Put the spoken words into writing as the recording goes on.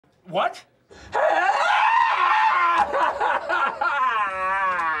What?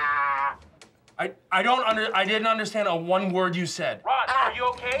 I didn't understand a one word you said. Ron, are you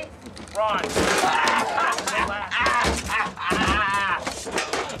okay? Ron.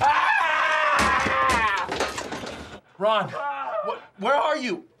 Ron, where are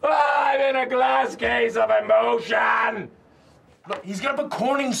you? I'm in a glass case of emotion. Look, he's gonna put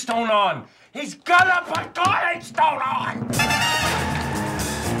Corningstone on. He's gonna put Corningstone on!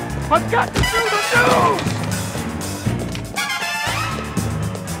 I've got to do the news!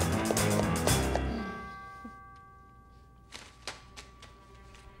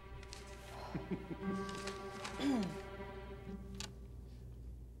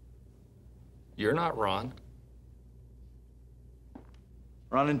 You're not Ron.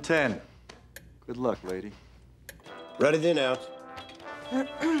 Ron in 10. Good luck, lady. Ready to announce.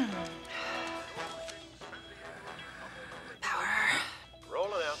 Power.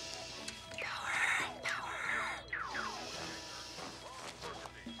 Rolling out. Power.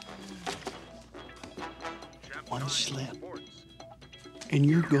 One slip, and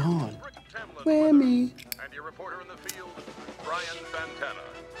you're gone. Whammy. And your reporter in the field, Brian Santana.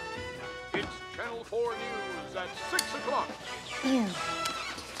 It's Channel 4 News at 6 o'clock.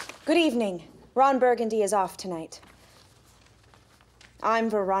 Good evening. Ron Burgundy is off tonight. I'm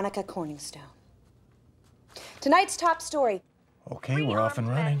Veronica Corningstone. Tonight's top story. Okay, we're off and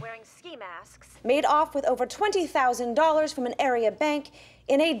running. Wearing ski masks made off with over $20,000 from an area bank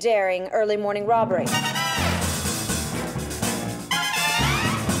in a daring early morning robbery.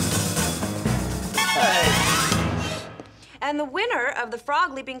 And the winner of the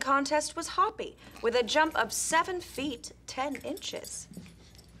frog leaping contest was Hoppy, with a jump of 7 feet, 10 inches.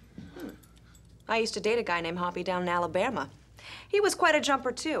 I used to date a guy named Hoppy down in Alabama. He was quite a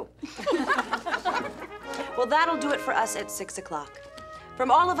jumper, too. Well, that'll do it for us at 6 o'clock. From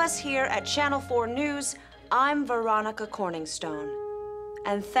all of us here at Channel 4 News, I'm Veronica Corningstone.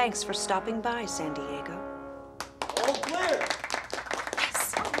 And thanks for stopping by, San Diego.